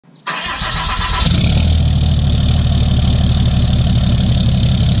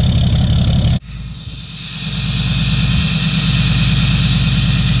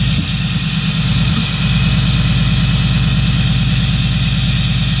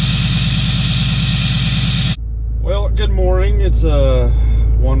good morning. It's a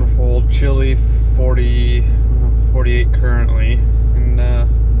wonderful, chilly 48 currently, and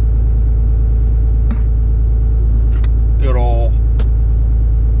good old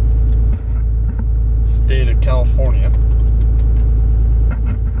state of California.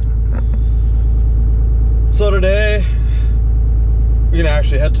 So today, we're gonna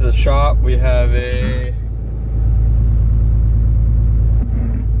actually head to the shop. We have a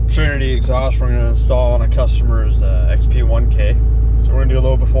Trinity exhaust we're going to install on a customer's XP1K. So we're going to do a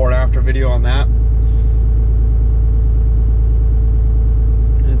little before and after video on that.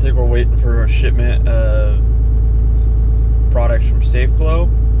 I think we're waiting for a shipment of products from SafeGlow.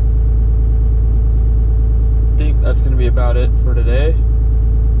 I think that's going to be about it for today.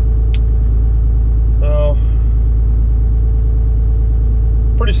 So,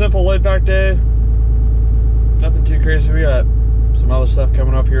 pretty simple, laid back day. Nothing too crazy. We got some other stuff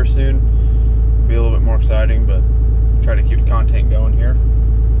coming up here soon. It'll be a little bit more exciting, but try to keep the content going here.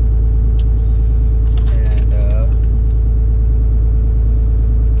 And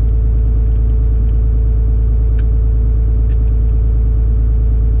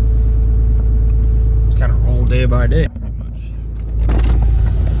it's kind of roll day by day.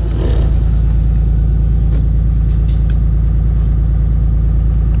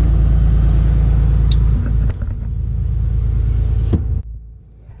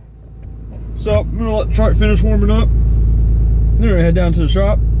 So I'm gonna let the truck finish warming up. Then we're gonna head down to the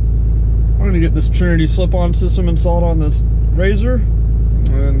shop. We're gonna get this Trinity slip-on system installed on this Razor,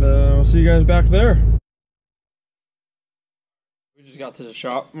 and we'll see you guys back there. We just got to the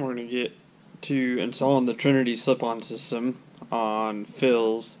shop. We're gonna get to installing the Trinity slip-on system on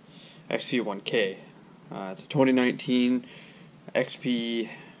Phil's XP1K. It's a 2019 XP1000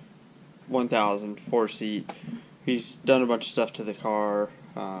 4-seat. He's done a bunch of stuff to the car.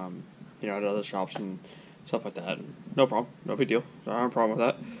 You know, at other shops and stuff like that. No problem, no big deal. I don't have a problem with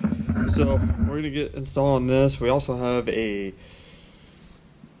that. So we're gonna get installing this. We also have a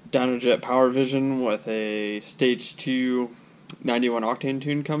DynoJet Power Vision with a Stage 2 91 octane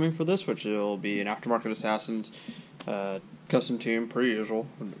tune coming for this, which will be an Aftermarket Assassin's custom tune per usual,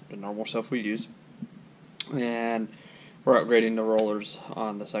 the normal stuff we use. And we're upgrading the rollers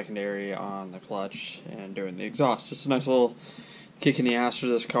on the secondary, on the clutch, and doing the exhaust. Just a nice little kick in the ass for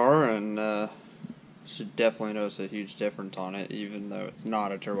this car, and should definitely notice a huge difference on it. Even though it's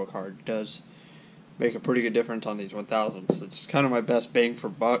not a turbo car, it does make a pretty good difference on these 1000s. It's kind of my best bang for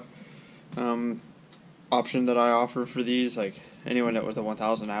buck option that I offer for these. Like anyone that was a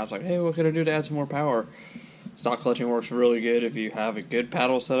 1000, I was like, hey, what can I do to add some more power? Stock clutching works really good if you have a good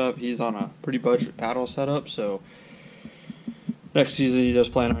paddle setup. He's on a pretty budget paddle setup, so next season he does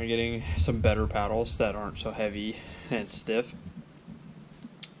plan on getting some better paddles that aren't so heavy and stiff.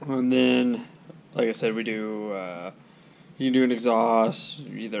 And then, like I said, we do, you can do an exhaust,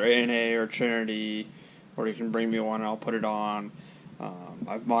 either ANA or Trinity, or you can bring me one and I'll put it on.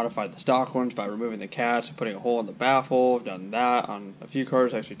 I've modified the stock ones by removing the cats and putting a hole in the baffle. I've done that on a few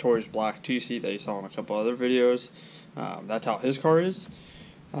cars, actually Tori's black 2-seat that you saw in a couple other videos. That's how his car is.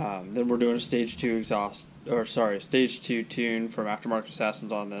 Then we're doing a Stage 2 exhaust, or sorry, Stage 2 tune from Aftermarket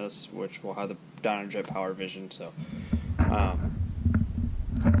Assassins on this, which will have the DynoJet Power Vision, so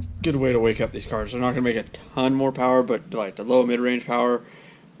good way to wake up these cars. They're not going to make a ton more power, but like the low mid-range power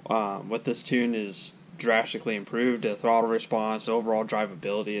with this tune is drastically improved. The throttle response, the overall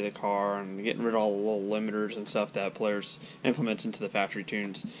drivability of the car, and getting rid of all the little limiters and stuff that players implement into the factory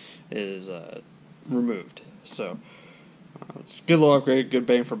tunes is removed. So it's a good little upgrade, good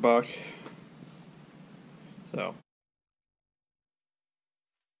bang for buck. So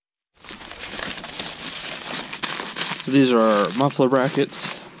these are our muffler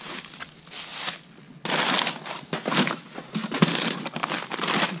brackets.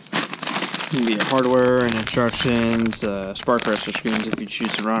 Can be hardware and instructions, spark arrestor screens if you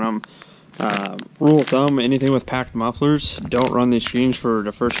choose to run them. Rule of thumb, anything with packed mufflers, don't run these screens for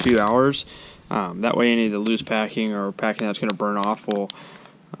the first few hours. That way any of the loose packing or packing that's going to burn off will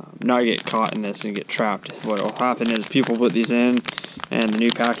not get caught in this and get trapped. What will happen is people put these in and the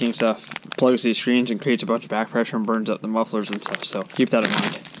new packing stuff plugs these screens and creates a bunch of back pressure and burns up the mufflers and stuff, so keep that in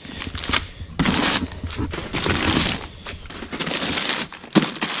mind.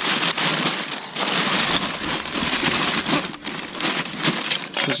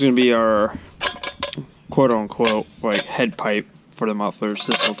 This is going to be our quote-unquote like head pipe for the mufflers.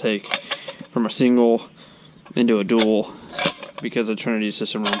 This will take from a single into a dual because the Trinity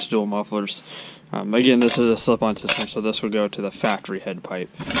system runs dual mufflers. Again, this is a slip-on system, so this would go to the factory head pipe.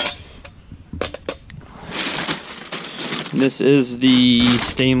 This is the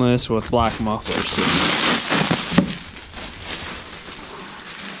stainless with black muffler system.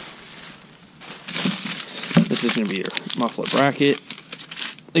 This is going to be your muffler bracket.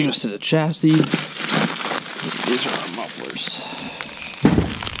 It goes to the chassis. These are our mufflers.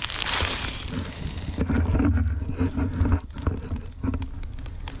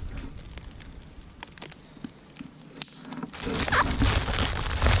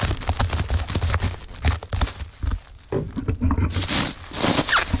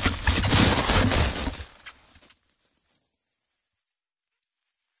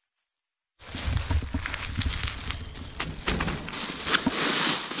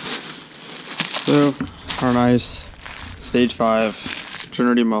 So, our nice Stage 5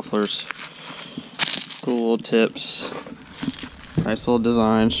 Trinity mufflers. Cool little tips. Nice little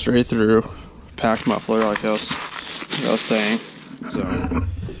design, straight through. Packed muffler like I was saying. So,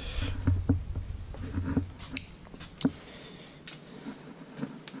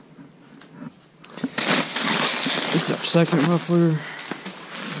 this is our second muffler.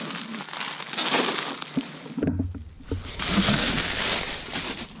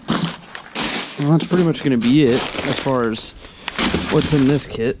 Well, that's pretty much going to be it as far as what's in this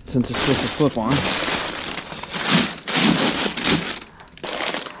kit, since it's just a slip-on.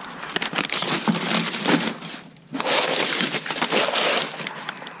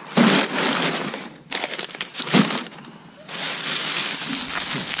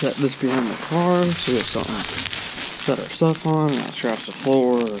 Set this behind the car so we have something to set our stuff on, not scratch the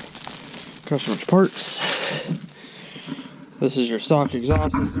floor or customer's parts. This is your stock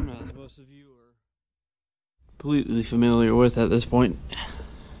exhaust system, as most of you are completely familiar with at this point.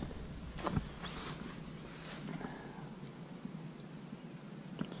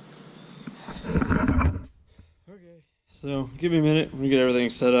 Okay, so give me a minute, we'll get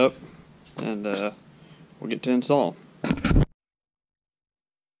everything set up, and we'll get to install.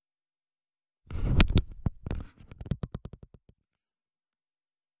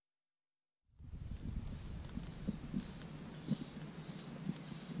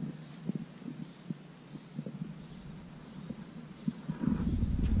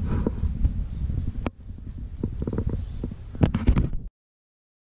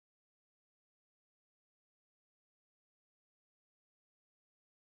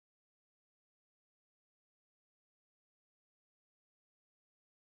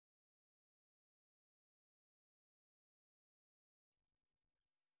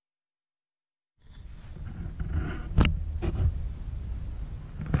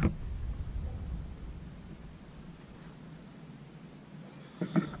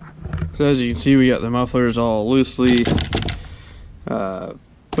 So as you can see, we got the mufflers all loosely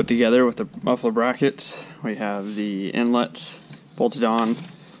put together with the muffler brackets. We have the inlets bolted on.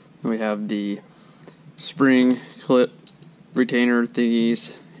 We have the spring clip retainer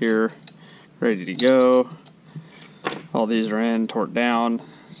thingies here ready to go. All these are in, torqued down.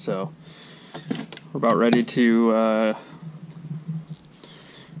 So we're about ready to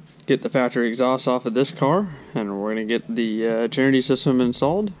get the factory exhaust off of this car, and we're going to get the Trinity system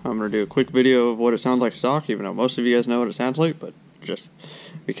installed. I'm going to do a quick video of what it sounds like stock, even though most of you guys know what it sounds like, but just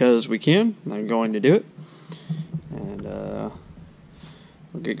because we can, I'm going to do it. And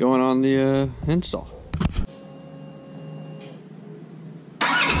we'll get going on the install.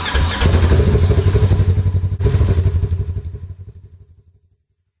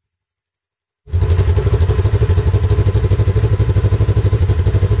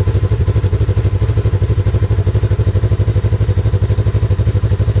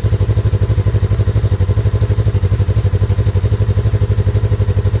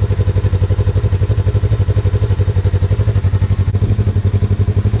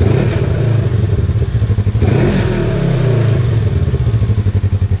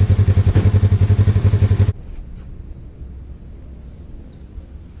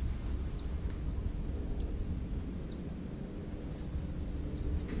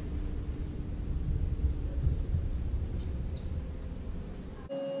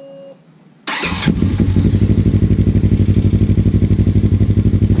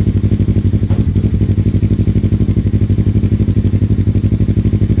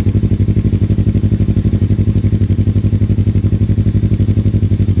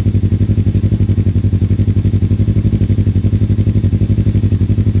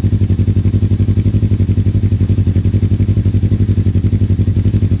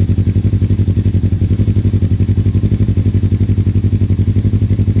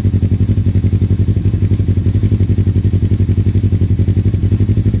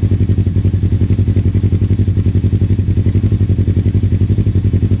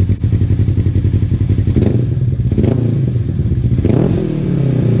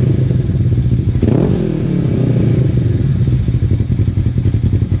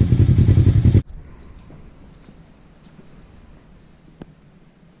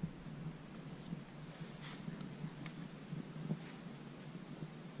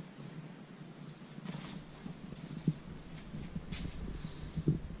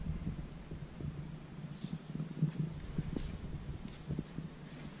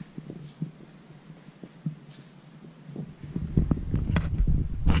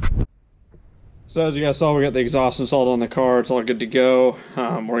 So as you guys saw, we got the exhaust installed on the car. It's all good to go.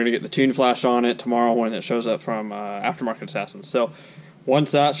 We're going to get the tune flash on it tomorrow when it shows up from Aftermarket Assassins. So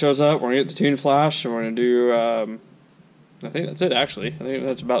once that shows up, we're going to get the tune flash, and we're going to do, I think that's it actually. I think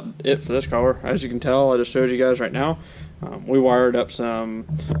that's about it for this car. As you can tell, I just showed you guys right now. We wired up some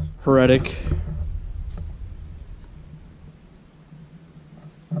Heretic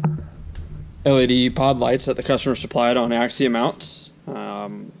LED pod lights that the customer supplied on Axia mounts.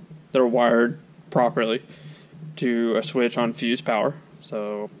 They're wired properly to a switch on fuse power,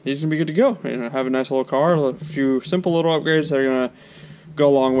 so he's gonna be good to go. Have a nice little car, a few simple little upgrades that are gonna go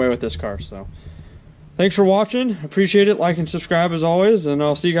a long way with this car. So thanks for watching, appreciate it. Like and subscribe as always, and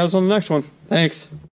I'll see you guys on the next one. Thanks.